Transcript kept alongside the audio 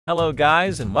Hello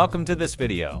guys and welcome to this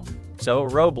video. So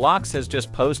Roblox has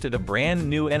just posted a brand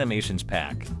new animations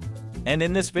pack. And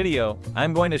in this video,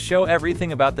 I'm going to show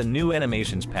everything about the new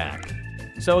animations pack.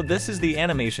 So this is the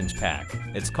animations pack.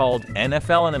 It's called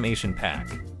NFL Animation Pack.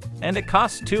 And it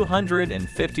costs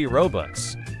 250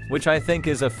 Robux, which I think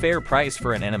is a fair price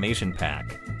for an animation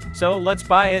pack. So let's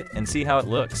buy it and see how it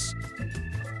looks.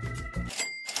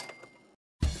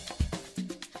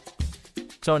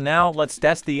 So now let's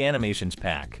test the animations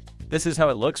pack. This is how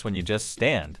it looks when you just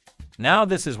stand. Now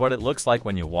this is what it looks like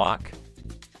when you walk.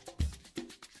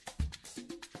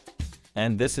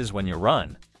 And this is when you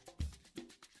run.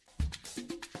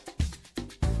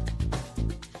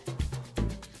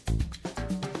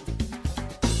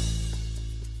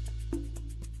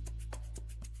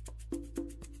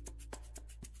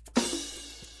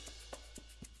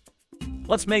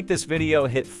 Let's make this video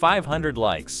hit 500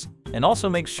 likes. And also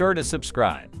make sure to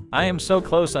subscribe. I am so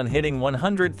close on hitting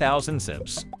 100,000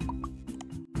 subs.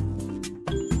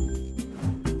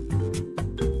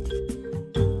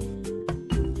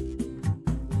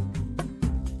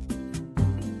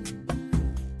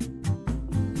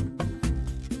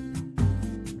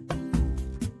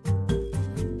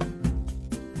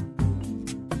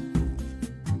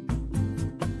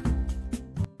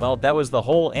 Well, that was the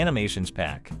whole animations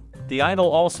pack. The idol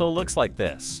also looks like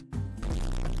this.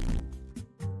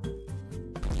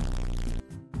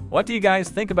 What do you guys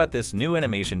think about this new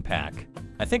animation pack?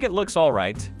 I think it looks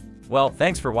alright. Well,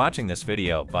 thanks for watching this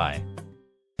video, bye.